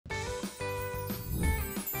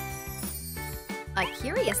A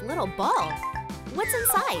curious little ball. What's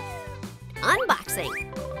inside?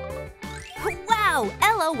 Unboxing. Wow!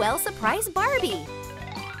 LOL surprise Barbie!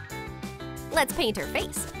 Let's paint her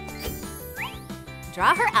face.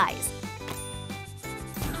 Draw her eyes.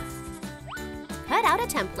 Cut out a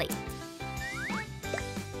template.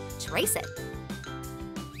 Trace it.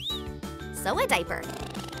 Sew a diaper.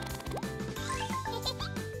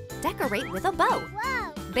 Decorate with a bow.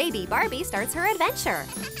 Whoa. Baby Barbie starts her adventure.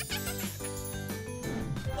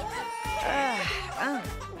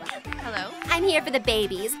 Hello? I'm here for the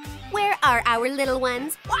babies. Where are our little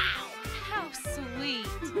ones? Wow! How sweet!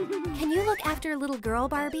 Can you look after little girl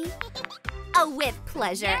Barbie? Oh, with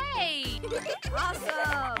pleasure. Yay!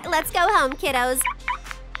 Awesome! Let's go home, kiddos.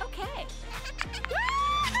 Okay.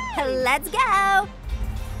 Let's go.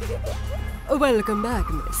 Welcome back,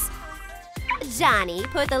 miss. Johnny,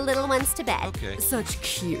 put the little ones to bed. Okay. Such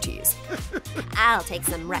cuties. I'll take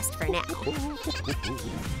some rest for now.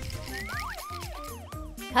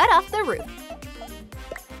 Cut off the roof.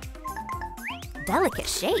 Delicate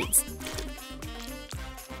shades.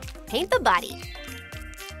 Paint the body.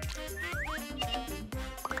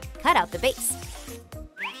 Cut out the base.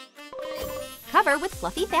 Cover with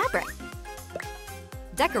fluffy fabric.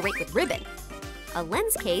 Decorate with ribbon. A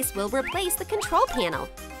lens case will replace the control panel.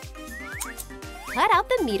 Cut out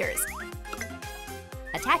the meters.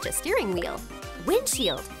 Attach a steering wheel.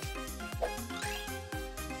 Windshield.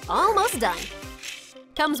 Almost done.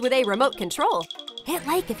 Comes with a remote control. Hit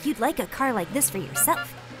like if you'd like a car like this for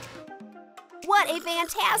yourself. What a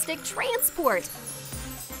fantastic transport!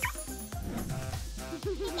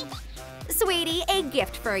 Sweetie, a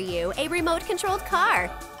gift for you. A remote-controlled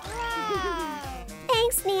car.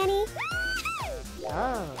 Thanks, Nanny.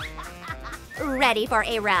 Oh. Ready for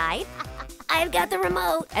a ride? I've got the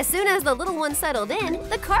remote. As soon as the little one settled in,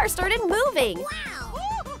 the car started moving.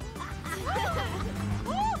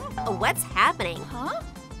 What's happening? Huh?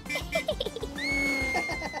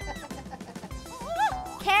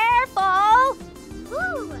 Careful!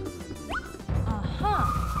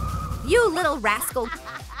 Uh-huh. You little rascal.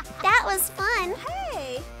 That was fun.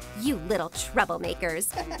 Hey! You little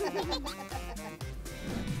troublemakers.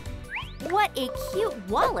 What a cute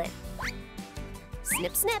wallet.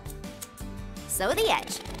 Snip, snip. Sew the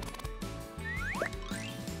edge.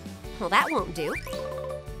 Well, that won't do.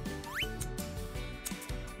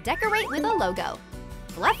 Decorate with a logo.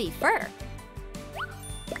 Fluffy fur.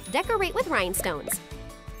 Decorate with rhinestones.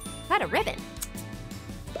 Cut a ribbon.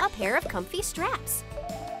 A pair of comfy straps.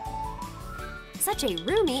 Such a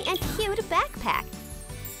roomy and cute backpack.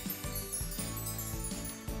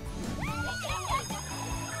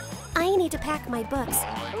 I need to pack my books.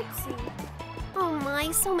 Oopsie. Oh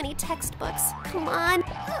my, so many textbooks. Come on.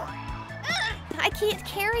 I can't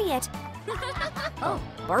carry it. Oh,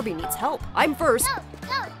 Barbie needs help. I'm first.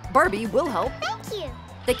 Go. Barbie will help. Thank you.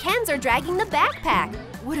 The Kens are dragging the backpack.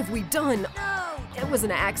 What have we done? No! It was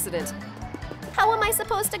an accident. How am I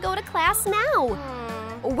supposed to go to class now?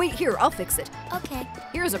 Oh, wait here, I'll fix it. Okay.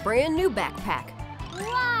 Here's a brand new backpack.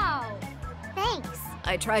 Wow. Thanks.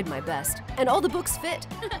 I tried my best, and all the books fit.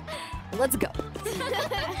 Let's go.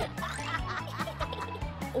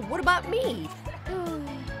 What about me?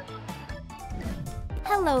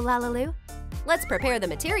 Hello, LaLiLu. Let's prepare the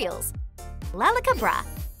materials. Lalacabra.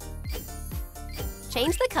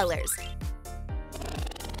 Change the colors.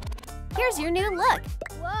 Here's your new look.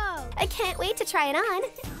 Whoa. I can't wait to try it on.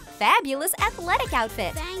 Fabulous athletic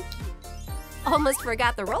outfit. Thank you. Almost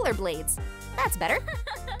forgot the rollerblades. That's better.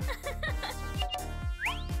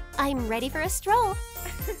 I'm ready for a stroll.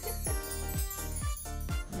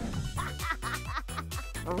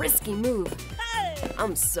 A risky move.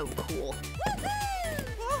 I'm so cool.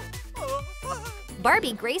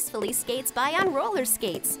 Barbie gracefully skates by on roller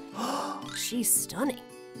skates. She's stunning.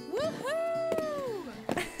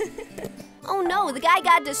 Oh no, the guy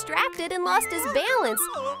got distracted and lost his balance.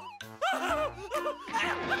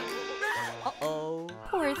 Uh-oh.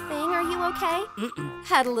 Poor thing, are you okay?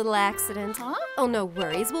 Had a little accident. Huh? Oh, no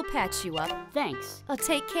worries, we'll patch you up. Thanks. Oh,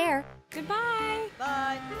 take care. Goodbye!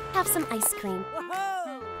 Bye. Have some ice cream.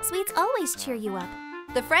 Whoa. Sweets always cheer you up.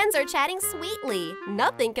 The friends are chatting sweetly.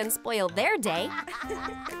 Nothing can spoil their day.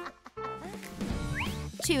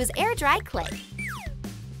 Choose air dry clay.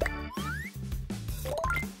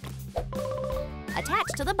 Attach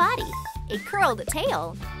to the body. A curled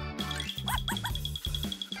tail.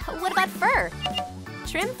 What about fur?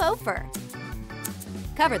 Trim faux fur.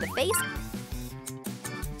 Cover the face.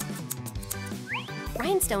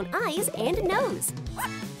 Rhinestone eyes and nose.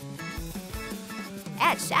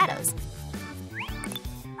 Add shadows.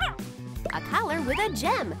 A collar with a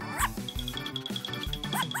gem.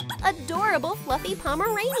 adorable fluffy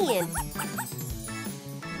Pomeranian.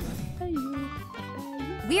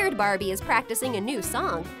 Weird Barbie is practicing a new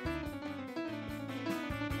song.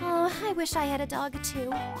 Oh, I wish I had a dog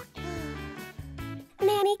too.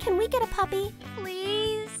 Nanny, can we get a puppy?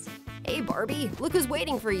 Please? Hey, Barbie, look who's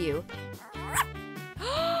waiting for you.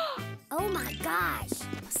 Oh my gosh.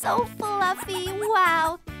 So fluffy,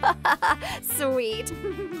 wow. Sweet.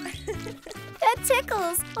 That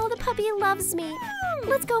tickles. Oh, the puppy loves me.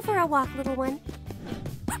 Let's go for a walk, little one.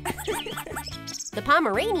 The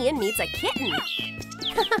Pomeranian meets a kitten.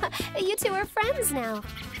 You two are friends now.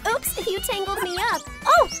 Oops, you tangled me up.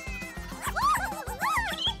 Oh!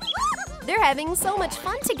 They're having so much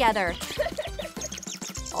fun together.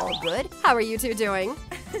 All good? How are you two doing?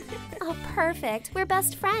 Oh, perfect. We're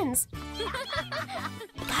best friends.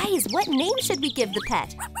 Guys, what name should we give the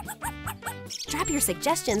pet? Drop your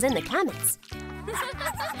suggestions in the comments.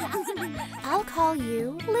 I'll call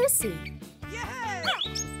you Lucy. Yay!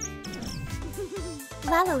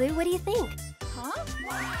 LaLiLu, what do you think? Huh?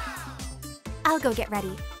 I'll go get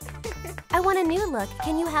ready. I want a new look.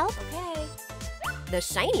 Can you help? Okay. The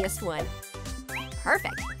shiniest one.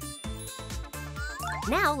 Perfect.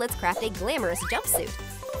 Now let's craft a glamorous jumpsuit.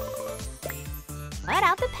 Cut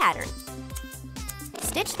out the pattern.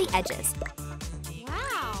 Stitch the edges.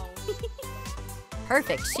 Wow.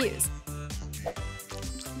 Perfect shoes.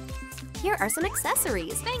 Here are some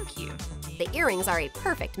accessories. Thank you. The earrings are a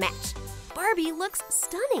perfect match. Barbie looks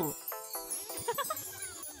stunning.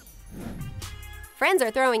 Friends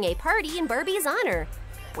are throwing a party in Barbie's honor.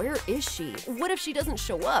 Where is she? What if she doesn't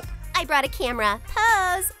show up? I brought a camera.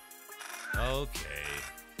 Pose! Okay.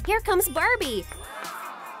 Here comes Barbie.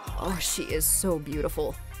 Oh, she is so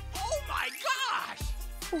beautiful. Oh my gosh!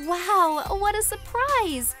 Wow, what a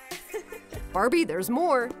surprise! Barbie, there's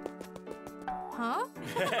more. Huh?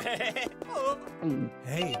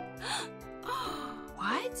 Hey.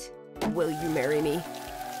 What? Will you marry me?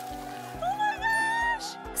 Oh my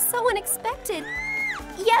gosh! So unexpected.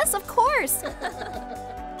 Yes, of course.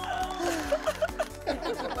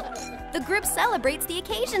 The group celebrates the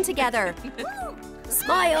occasion together.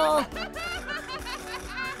 Smile.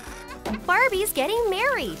 Barbie's getting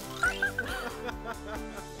married.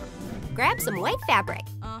 Grab some white fabric.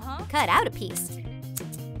 Uh-huh. Cut out a piece.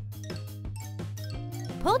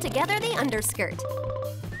 Pull together the underskirt.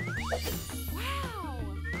 Wow.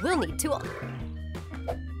 We'll need Tulle.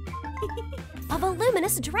 A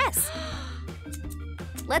voluminous dress.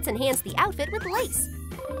 Let's enhance the outfit with lace.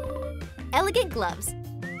 Elegant gloves.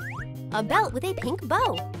 A belt with a pink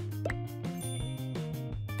bow.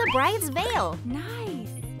 The bride's veil. Nice.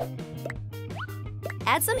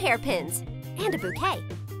 Add some hairpins and a bouquet.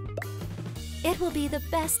 It will be the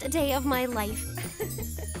best day of my life.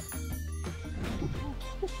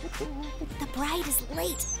 The bride is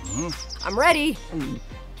late. I'm ready.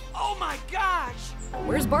 Oh my gosh!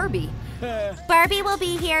 Where's Barbie? Barbie will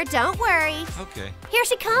be here, don't worry. Okay. Here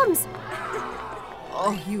she comes.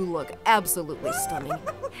 Oh, you look absolutely stunning.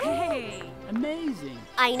 Hey. Amazing.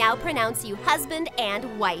 I now pronounce you husband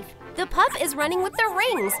and wife. The pup is running with the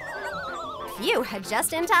rings. Phew,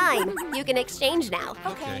 just in time. You can exchange now.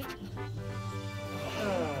 Okay.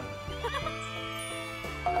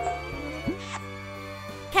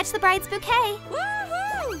 Catch the bride's bouquet.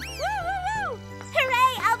 Woohoo! Woo-hoo-hoo!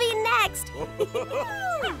 Hooray, I'll be next.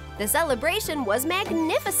 The celebration was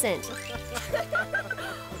magnificent.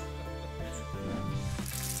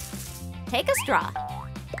 Take a straw.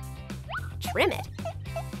 Trim it.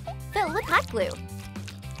 Fill with hot glue.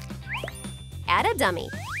 Add a dummy.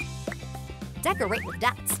 Decorate with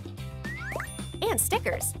dots. And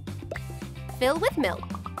stickers. Fill with milk.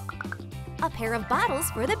 A pair of bottles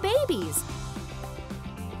for the babies.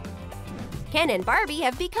 Ken and Barbie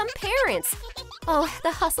have become parents. Oh,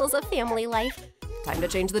 the hustles of family life. Time to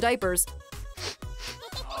change the diapers.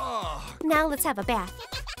 Now let's have a bath.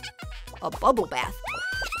 A bubble bath.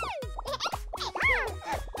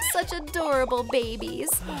 Such adorable babies.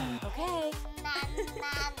 Okay.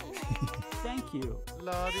 Thank you.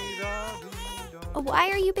 Why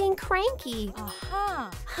are you being cranky?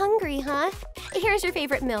 Uh-huh. Hungry, huh? Here's your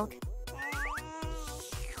favorite milk.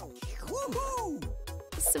 Woohoo!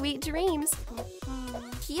 Sweet dreams.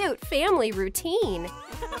 Cute family routine.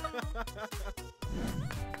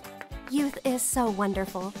 Youth is so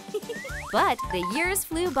wonderful. But the years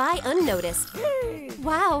flew by unnoticed.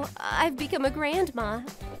 Wow, I've become a grandma.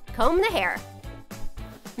 Comb the hair.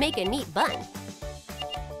 Make a neat bun.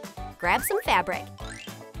 Grab some fabric.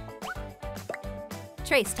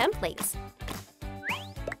 Trace templates.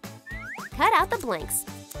 Cut out the blanks.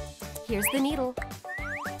 Here's the needle.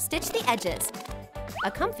 Stitch the edges.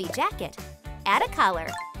 A comfy jacket. Add a collar.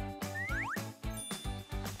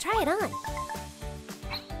 Try it on.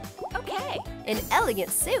 Okay. An elegant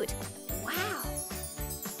suit. Wow.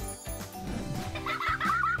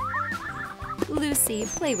 Lucy,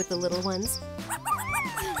 play with the little ones.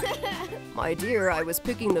 My dear, I was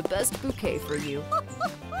picking the best bouquet for you.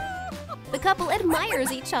 The couple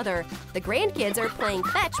admires each other. The grandkids are playing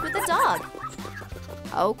fetch with the dog.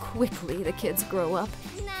 How quickly the kids grow up.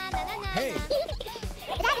 Hey.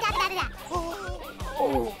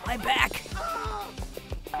 Oh, my back.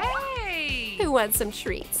 Hey. Who wants some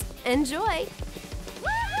treats? Enjoy.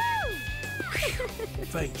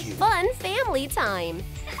 Thank you. Fun family time.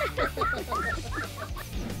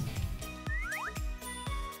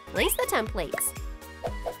 Lace the templates.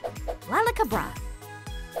 LaLiLu.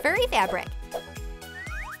 Furry fabric.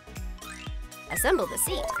 Assemble the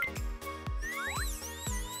seat.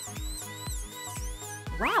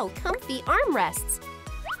 Wow, comfy armrests.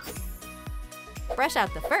 Brush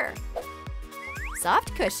out the fur.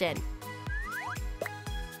 Soft cushion.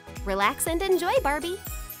 Relax and enjoy, Barbie.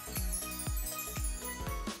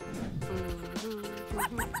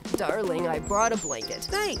 Darling, I brought a blanket.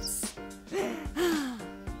 Thanks.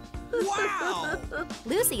 Wow!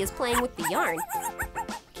 Lucy is playing with the yarn.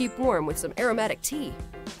 Keep warm with some aromatic tea.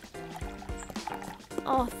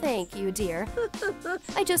 Oh, thank you, dear.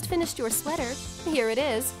 I just finished your sweater. Here it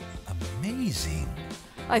is. Amazing.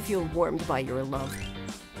 I feel warmed by your love.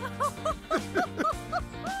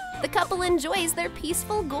 The couple enjoys their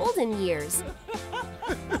peaceful golden years.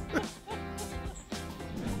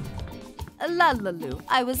 LaLiLu,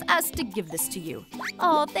 I was asked to give this to you.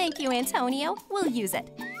 Oh, thank you, Antonio. We'll use it.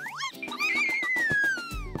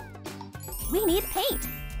 We need paint.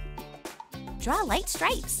 Draw light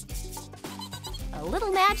stripes. A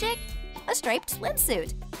little magic. A striped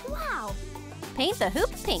swimsuit. Wow. Paint the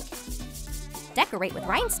hoop pink. Decorate with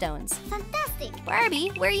rhinestones. Fantastic. Barbie,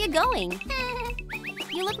 where are you going?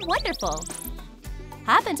 You look wonderful.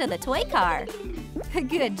 Hop into the toy car.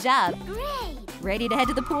 Good job. Great. Ready to head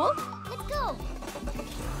to the pool? Let's go.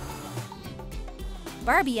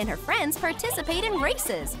 Barbie and her friends participate in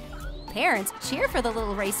races. Parents cheer for the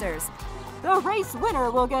little racers. The race winner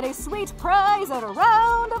will get a sweet prize and a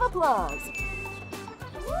round of applause.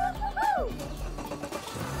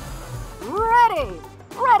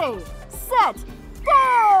 Ready, set,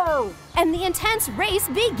 go! And the intense race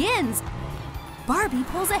begins. Barbie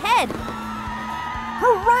pulls ahead.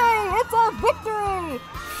 Hooray, it's a victory!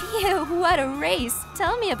 Phew, what a race.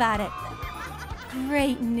 Tell me about it.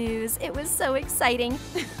 Great news. It was so exciting.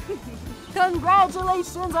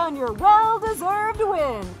 Congratulations on your well-deserved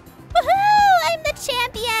win. Woohoo! I'm the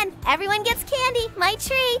champion. Everyone gets candy. My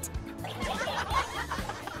treat.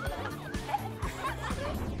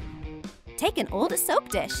 Take an old soap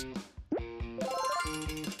dish.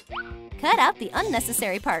 Cut out the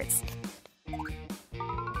unnecessary parts.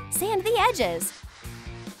 Sand the edges.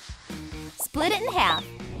 Split it in half.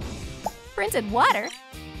 Printed water.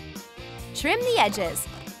 Trim the edges.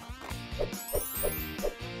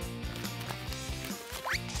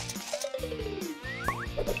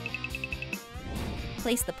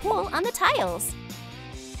 Place the pool on the tiles.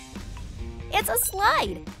 It's a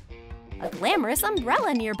slide. A glamorous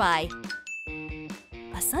umbrella nearby.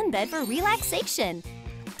 A sunbed for relaxation.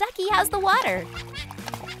 Ducky has the water.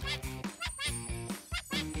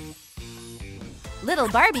 Little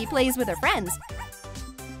Barbie plays with her friends.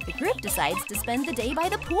 The group decides to spend the day by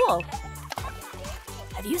the pool.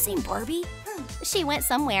 Have you seen Barbie? She went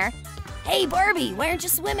somewhere. Hey Barbie, why aren't you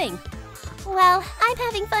swimming? Well, I'm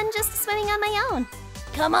having fun just swimming on my own.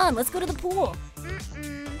 Come on, let's go to the pool.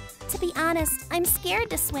 To be honest, I'm scared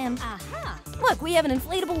to swim. Aha! Look, we have an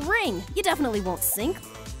inflatable ring. You definitely won't sink.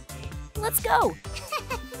 Let's go.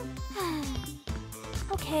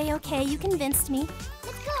 Okay, you convinced me.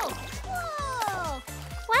 Let's go. Whoa.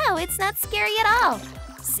 Wow, it's not scary at all.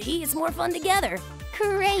 See, it's more fun together.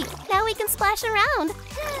 Great, now we can splash around.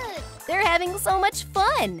 Good. They're having so much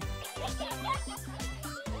fun.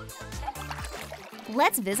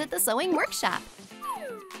 Let's visit the sewing workshop.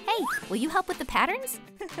 Hey, will you help with the patterns?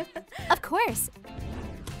 Of course.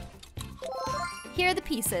 Here are the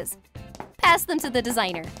pieces. Pass them to the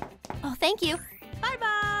designer. Oh, thank you.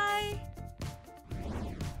 Bye-bye!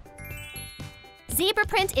 Zebra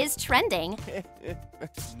print is trending.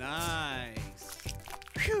 Nice.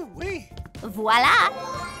 Phew-wee. Voila!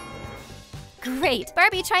 Great,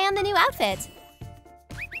 Barbie, try on the new outfit.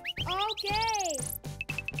 Okay.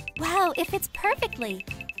 Wow, it fits perfectly.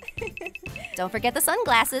 Don't forget the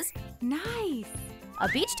sunglasses. Nice! A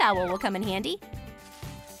beach towel will come in handy.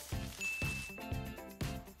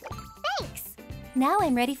 Thanks. Now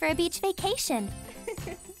I'm ready for a beach vacation.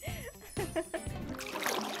 A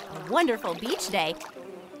wonderful beach day.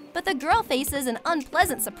 but the girl faces an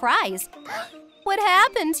unpleasant surprise. What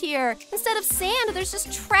happened here? Instead of sand, there's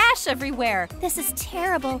just trash everywhere. This is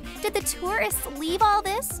terrible. Did the tourists leave all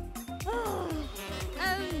this? Oh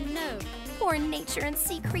no. Poor nature and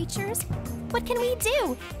sea creatures. What can we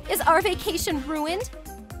do? Is our vacation ruined?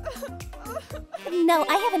 No,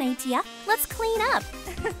 I have an idea. Let's clean up.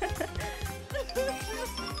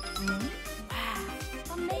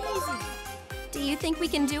 Amazing. Do you think we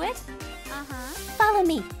can do it? Uh-huh. Follow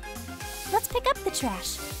me. Let's pick up the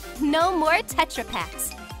trash. No more Tetra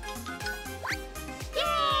Paks.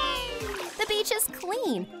 Yay! The beach is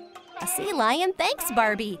clean. A sea lion thanks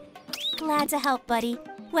Barbie. Glad to help, buddy.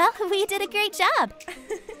 Well, we did a great job.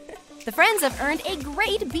 The friends have earned a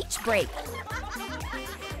great beach break.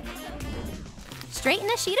 Straighten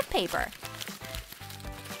a sheet of paper.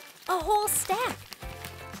 A whole stack.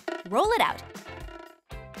 Roll it out.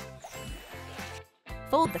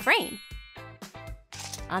 Fold the frame.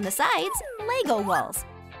 On the sides, Lego walls.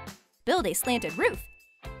 Build a slanted roof.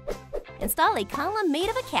 Install a column made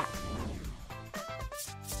of a cap.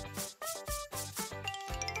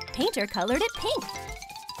 Painter colored it pink.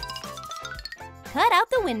 Cut out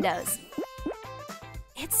the windows.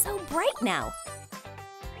 It's so bright now.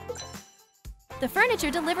 The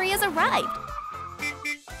furniture delivery has arrived.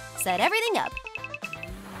 Set everything up.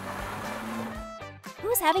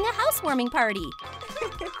 Who's having a housewarming party?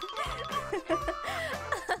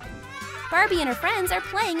 Barbie and her friends are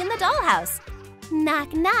playing in the dollhouse.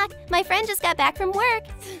 Knock, knock. My friend just got back from work.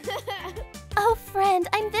 Oh, friend,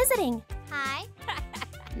 I'm visiting. Hi.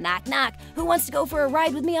 Knock, knock. Who wants to go for a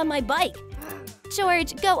ride with me on my bike?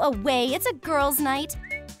 George, go away. It's a girls' night.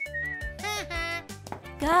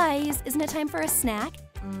 Guys, isn't it time for a snack?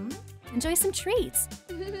 Enjoy some treats.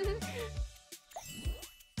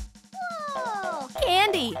 Whoa.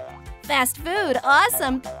 Candy. Fast food.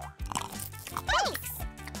 Awesome. Thanks.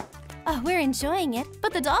 Oh, we're enjoying it,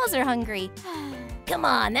 but the dolls are hungry. Come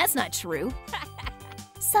on, that's not true.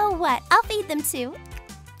 So what? I'll feed them too.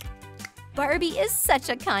 Barbie is such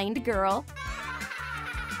a kind girl.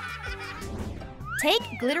 Take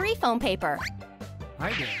glittery foam paper.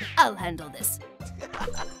 Hi there. I'll handle this.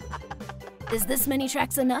 Is this many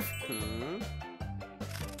tracks enough?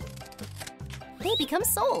 They become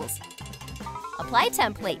soles. Apply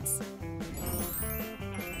templates.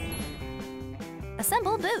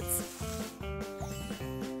 Assemble boots.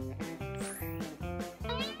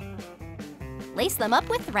 Lace them up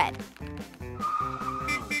with thread.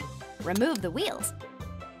 Remove the wheels.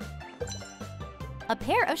 A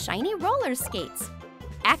pair of shiny roller skates.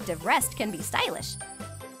 Active rest can be stylish.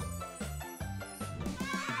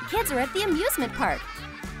 Kids are at the amusement park.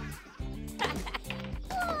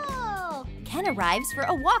 Whoa. Ken arrives for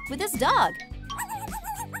a walk with his dog.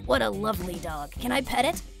 What a lovely dog. Can I pet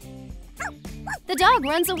it? The dog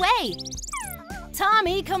runs away.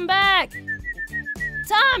 Tommy, come back.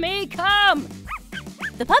 Tommy, come.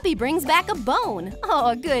 The puppy brings back a bone.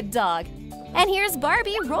 Oh, good dog. And here's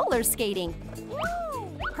Barbie roller skating.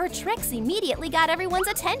 Her tricks immediately got everyone's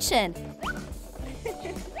attention.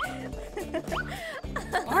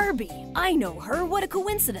 Barbie, I know her. What a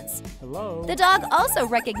coincidence. Hello? The dog also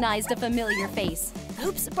recognized a familiar face.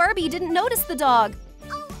 Oops, Barbie didn't notice the dog.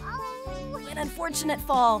 Oh. An unfortunate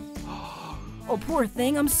fall. Oh, poor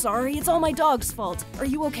thing. I'm sorry. It's all my dog's fault. Are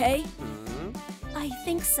you okay? I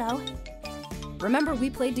think so. Remember we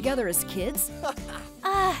played together as kids?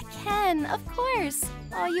 Ah, Ken, of course.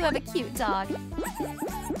 Oh, you have a cute dog.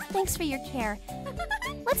 Thanks for your care.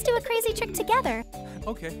 Let's do a crazy trick together.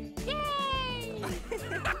 Okay.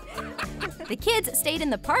 The kids stayed in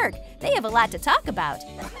the park. They have a lot to talk about.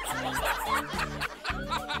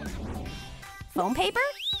 Foam paper?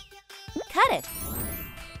 Cut it.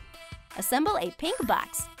 Assemble a pink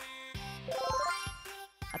box.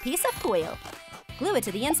 A piece of foil. Glue it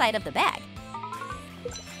to the inside of the bag.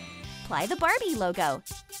 Apply the Barbie logo.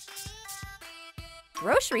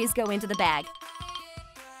 Groceries go into the bag.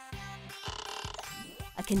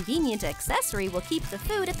 A convenient accessory will keep the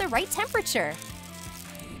food at the right temperature.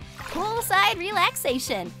 Poolside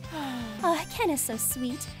relaxation. Oh, Ken is so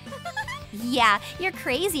sweet. Yeah, you're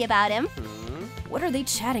crazy about him. What are they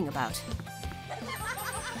chatting about?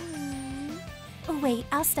 Oh, wait,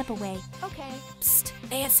 I'll step away. Okay. Psst,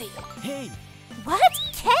 Nancy. Hey. What?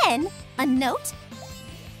 Ken? A note?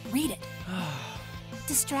 Read it.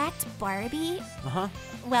 Distract Barbie? Uh-huh.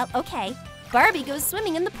 Well, okay. Barbie goes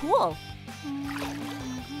swimming in the pool.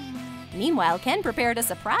 Meanwhile, Ken prepared a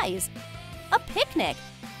surprise. A picnic.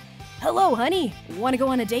 Hello, honey. Want to go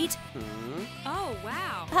on a date? Oh,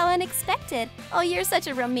 wow. How unexpected. Oh, you're such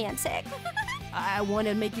a romantic. I want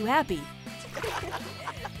to make you happy.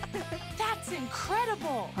 That's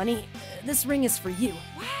incredible! Honey, this ring is for you.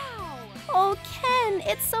 Wow! Oh, Ken,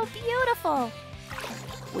 it's so beautiful.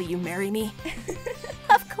 Will you marry me?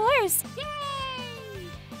 Of course.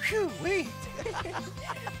 Phew, wait.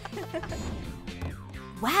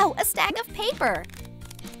 Wow, a stack of paper.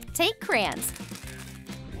 Take crayons.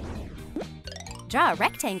 Draw a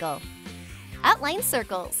rectangle. Outline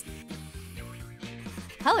circles.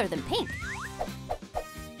 Color them pink.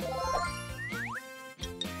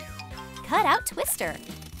 Cut out twister.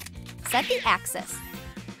 Set the axis.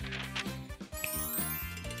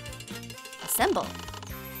 Assemble.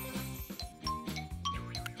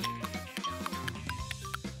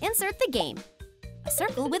 Insert the game. A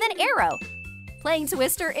circle with an arrow. Playing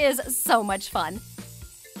Twister is so much fun.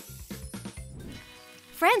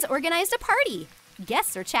 Friends organized a party.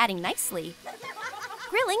 Guests are chatting nicely.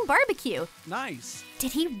 Grilling barbecue. Nice.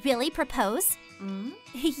 Did he really propose?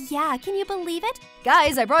 Yeah, can you believe it?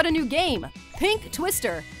 Guys, I brought a new game. Pink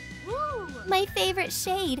Twister. My favorite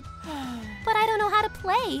shade. But I don't know how to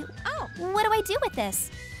play. Oh. What do I do with this?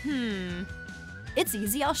 It's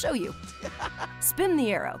easy, I'll show you. Spin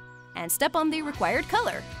the arrow and step on the required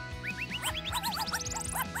color.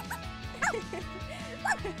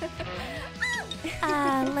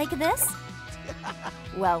 Like this?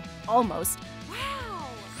 Well, almost. Wow!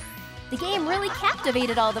 The game really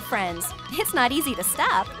captivated all the friends. It's not easy to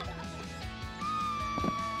stop.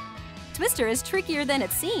 Twister is trickier than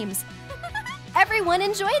it seems. Everyone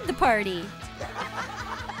enjoyed the party.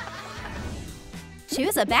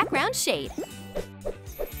 Choose a background shade.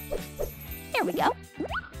 Here we go.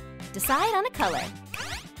 Decide on a color.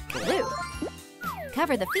 Blue.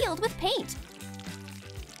 Cover the field with paint.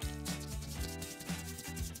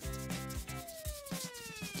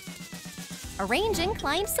 Arrange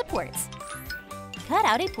inclined supports. Cut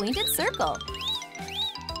out a pointed circle.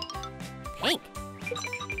 Pink.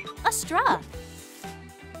 A straw.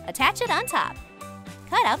 Attach it on top.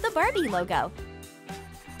 Cut out the Barbie logo.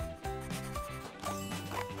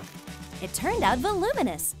 It turned out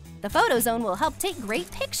voluminous. The photo zone will help take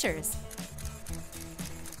great pictures.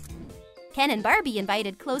 Ken and Barbie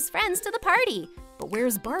invited close friends to the party. But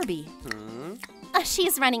where's Barbie?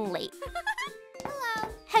 She's running late.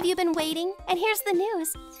 Have you been waiting? And here's the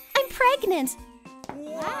news. I'm pregnant.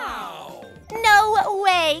 Wow. No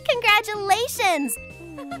way! Congratulations!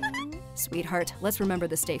 Sweetheart, let's remember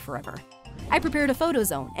this day forever. I prepared a photo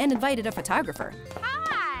zone and invited a photographer.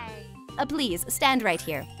 Hi! Please, stand right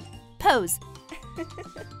here. Pose.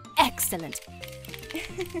 Excellent.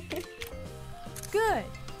 Good.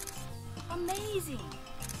 Amazing.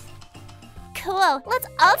 Cool, let's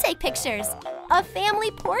all take pictures. A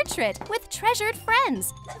family portrait with treasured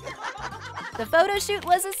friends. The photo shoot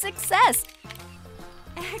was a success.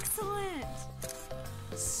 Excellent.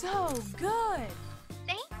 So good.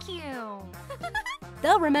 Thank you.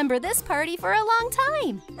 They'll remember this party for a long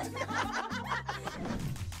time.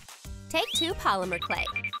 Take 2 polymer clay.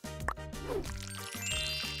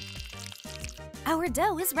 Our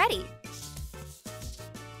dough is ready.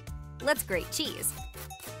 Let's grate cheese.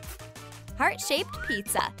 Heart-shaped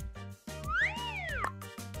pizza.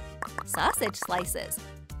 Sausage slices.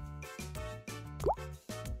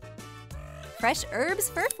 Fresh herbs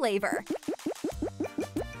for flavor.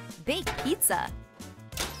 Baked pizza.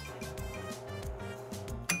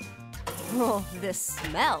 Oh, this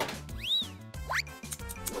smell.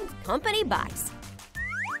 Company box.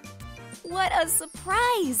 What a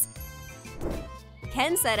surprise!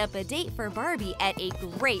 Ken set up a date for Barbie at a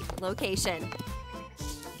great location.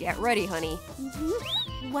 Get ready, honey.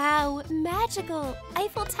 Wow, magical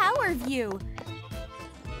Eiffel Tower view.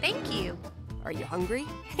 Thank you. Are you hungry?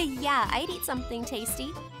 Yeah, I'd eat something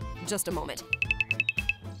tasty. Just a moment.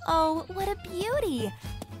 Oh, what a beauty!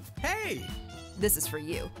 Hey. This is for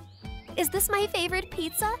you. Is this my favorite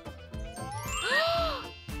pizza?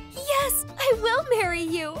 Yes, I will marry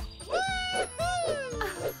you!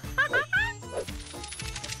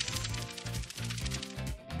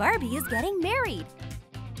 Barbie is getting married.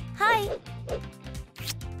 Hi.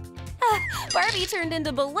 Barbie turned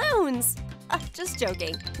into balloons. Just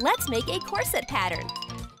joking. Let's make a corset pattern.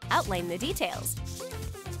 Outline the details.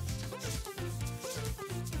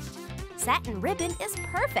 Satin ribbon is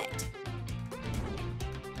perfect.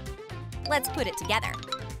 Let's put it together.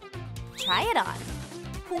 Try it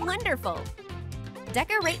on. Wonderful.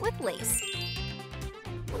 Decorate with lace.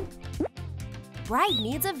 Bride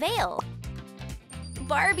needs a veil.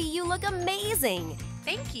 Barbie, you look amazing.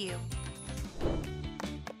 Thank you.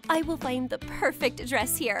 I will find the perfect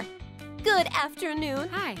dress here. Good afternoon.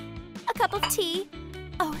 Hi. A cup of tea?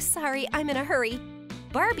 Oh, sorry, I'm in a hurry.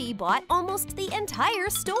 Barbie bought almost the entire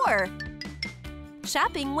store.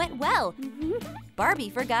 Shopping went well. Barbie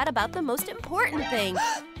forgot about the most important thing.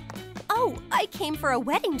 Oh, I came for a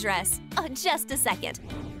wedding dress. Oh, just a second.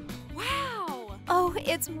 Wow! Oh,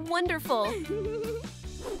 it's wonderful.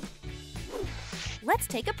 Let's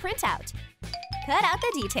take a printout. Cut out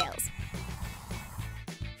the details.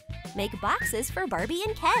 Make boxes for Barbie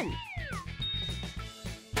and Ken.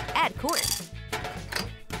 Add corn.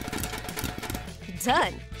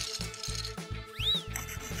 Done.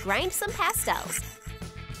 Grind some pastels.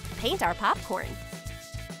 Paint our popcorn.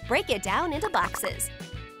 Break it down into boxes.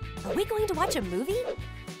 Are we going to watch a movie?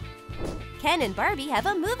 Ken and Barbie have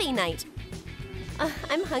a movie night.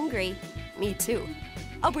 I'm hungry. Me too.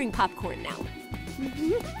 I'll bring popcorn now.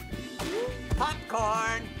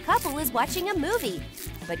 Popcorn! Couple is watching a movie,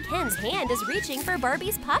 but Ken's hand is reaching for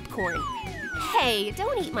Barbie's popcorn. Hey,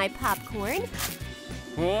 don't eat my popcorn.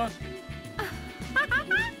 What?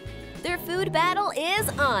 Their food battle is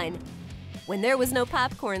on. When there was no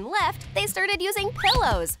popcorn left, they started using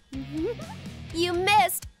pillows. You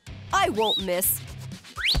missed. I won't miss.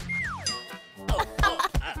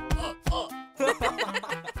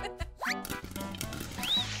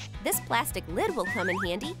 This plastic lid will come in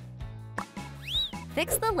handy.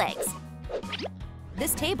 Fix the legs.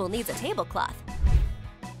 This table needs a tablecloth.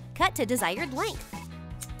 Cut to desired length.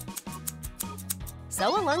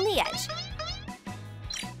 Sew along the edge.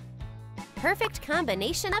 Perfect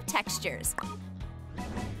combination of textures.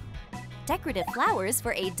 Decorative flowers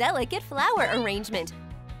for a delicate flower arrangement.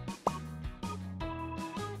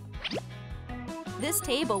 This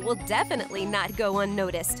table will definitely not go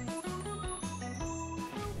unnoticed.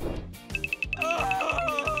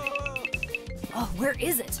 Oh, where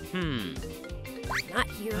is it? Not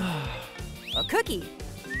here. A cookie.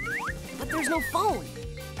 But there's no phone.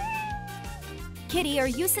 Kitty, are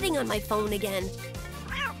you sitting on my phone again?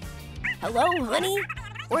 Hello, honey?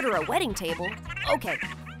 Order a wedding table? Okay.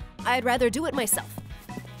 I'd rather do it myself.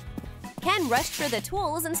 Ken rushed for the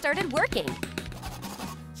tools and started working.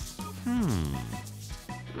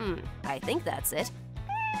 I think that's it.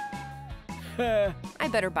 I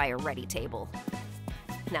better buy a ready table.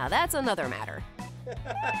 Now that's another matter.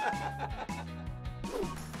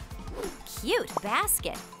 Cute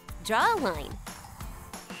basket. Draw a line.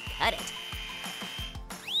 Cut it.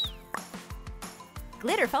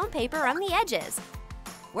 Glitter foam paper on the edges.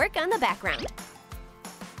 Work on the background.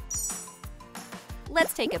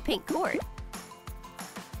 Let's take a pink cord.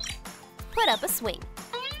 Put up a swing.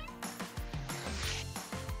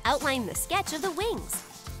 Outline the sketch of the wings.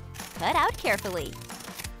 Cut out carefully.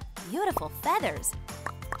 Beautiful feathers.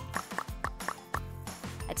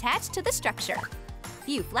 Attached to the structure.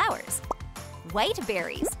 Few flowers. White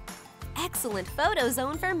berries. Excellent photo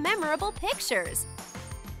zone for memorable pictures.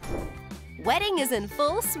 Wedding is in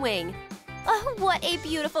full swing. Oh, what a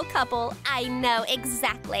beautiful couple. I know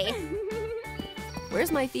exactly.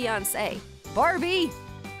 Where's my fiancé? Barbie!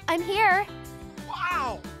 I'm here.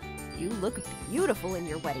 Wow! You look beautiful in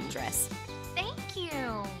your wedding dress. Thank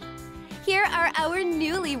you. Here are our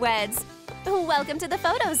newlyweds. Welcome to the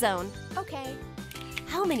photo zone. Okay.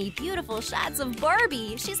 How many beautiful shots of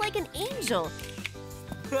Barbie. She's like an angel.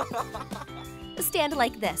 Stand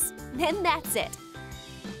like this, and that's it.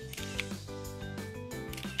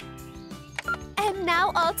 And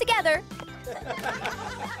now all together.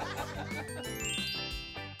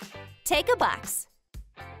 Take a box.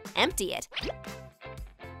 Empty it.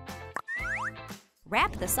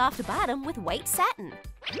 Wrap the soft bottom with white satin.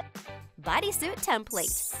 Bodysuit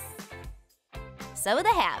template. Sew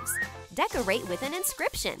the halves. Decorate with an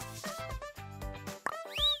inscription.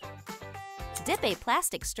 Dip a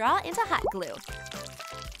plastic straw into hot glue.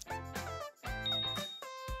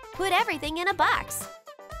 Put everything in a box.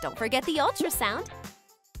 Don't forget the ultrasound.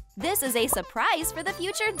 This is a surprise for the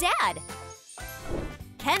future dad.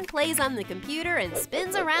 Ken plays on the computer and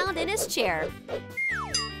spins around in his chair.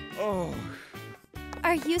 Oh.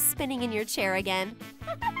 Are you spinning in your chair again?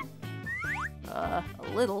 A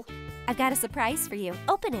little. I've got a surprise for you.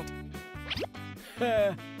 Open it.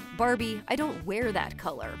 Barbie, I don't wear that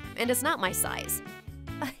color, and it's not my size.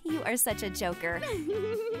 You are such a joker.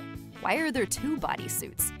 Why are there two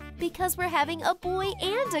bodysuits? Because we're having a boy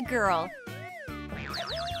and a girl.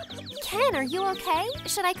 Ken, are you okay?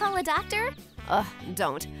 Should I call a doctor?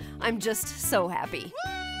 Don't. I'm just so happy.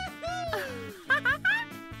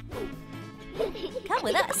 Come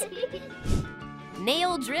with us.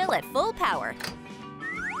 Nail drill at full power.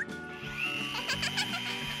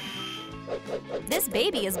 This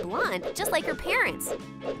baby is blonde, just like her parents.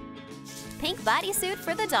 Pink bodysuit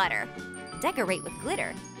for the daughter. Decorate with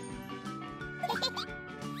glitter.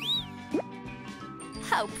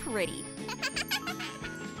 How pretty.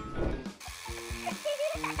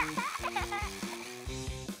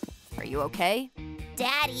 you okay?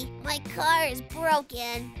 Daddy, my car is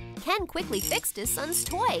broken. Ken quickly fixed his son's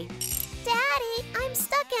toy. Daddy, I'm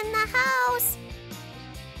stuck in the house.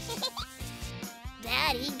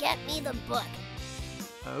 Daddy, get me the book.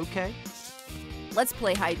 Okay. Let's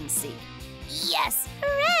play hide and seek. Yes,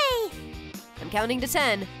 hooray! I'm counting to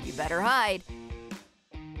 10. You better hide.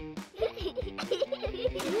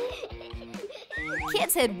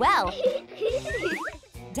 Kids hid well.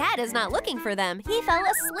 Dad is not looking for them. He fell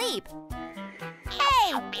asleep.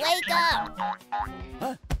 Hey, wake up!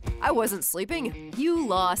 I wasn't sleeping. You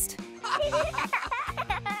lost.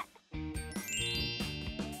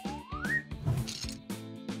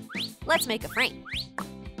 Let's make a frame.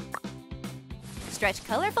 Stretch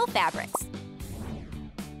colorful fabrics.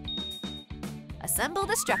 Assemble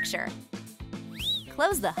the structure.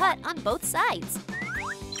 Close the hut on both sides.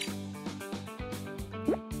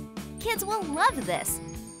 Kids will love this.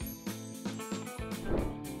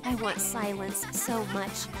 I want silence so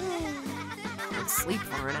much. Let's sleep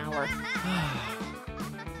for an hour.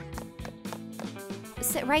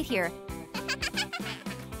 Sit right here.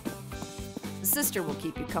 Sister will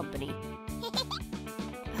keep you company.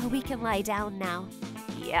 Oh, we can lie down now.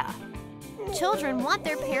 Yeah. Children want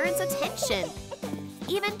their parents' attention.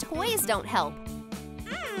 Even toys don't help.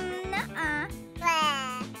 Nuh-uh.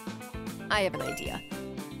 I have an idea.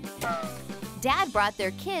 Dad brought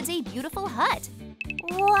their kids a beautiful hut.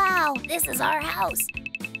 Wow, this is our house.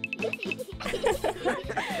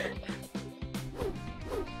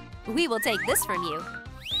 We will take this from you.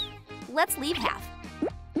 Let's leave half.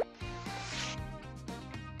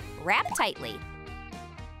 Wrap tightly.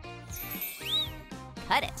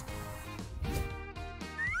 Cut it.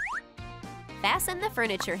 Fasten the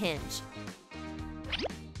furniture hinge.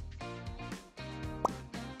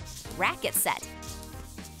 Racket set.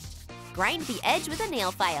 Grind the edge with a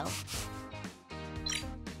nail file.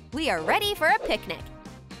 We are ready for a picnic.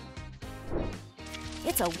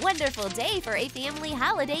 It's a wonderful day for a family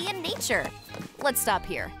holiday in nature. Let's stop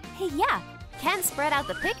here. Hey, yeah, Ken spread out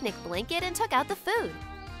the picnic blanket and took out the food.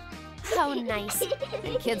 How nice.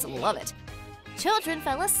 And kids love it. Children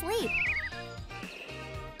fell asleep.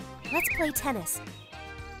 Let's play tennis.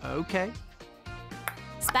 Okay.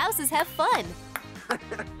 Spouses have fun.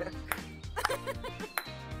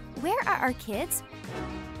 Where are our kids?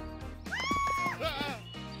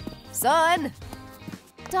 Son!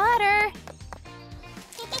 Daughter!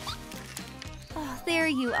 Oh, there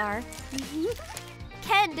you are.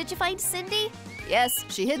 Ken, did you find Cindy? Yes,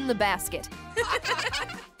 she hid in the basket.